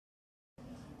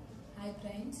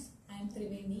friends, I am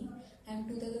Thriveni. I am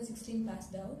 2016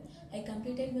 passed out. I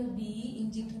completed my BE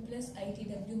in G++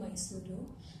 ITW Mysuru.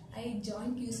 I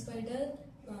joined QSpider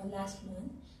last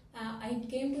month. I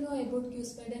came to know about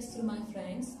QSpiders through my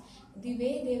friends. The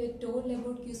way they were told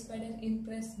about QSpider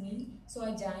impressed me, so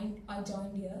I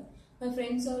joined here. My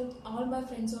friends, all my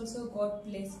friends also got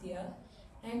placed here,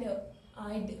 and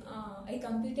I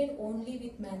completed only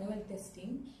with manual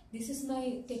testing. This is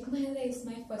my Tech Mahindra is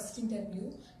my first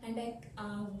interview, and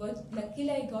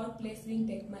luckily I got placed in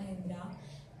Tech Mahindra.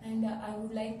 And I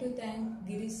would like to thank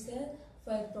Girish sir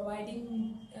for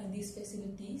providing these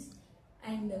facilities.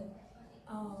 And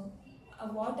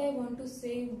what I want to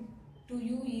say to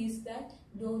you is that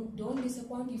don't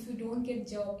disappoint if you don't get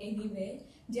job anywhere.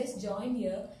 Just join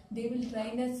here. They will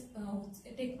train us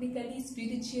technically,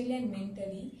 spiritually and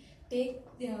mentally. Take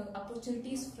the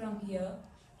opportunities from here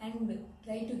and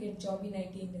try to get job in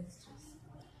IT industries.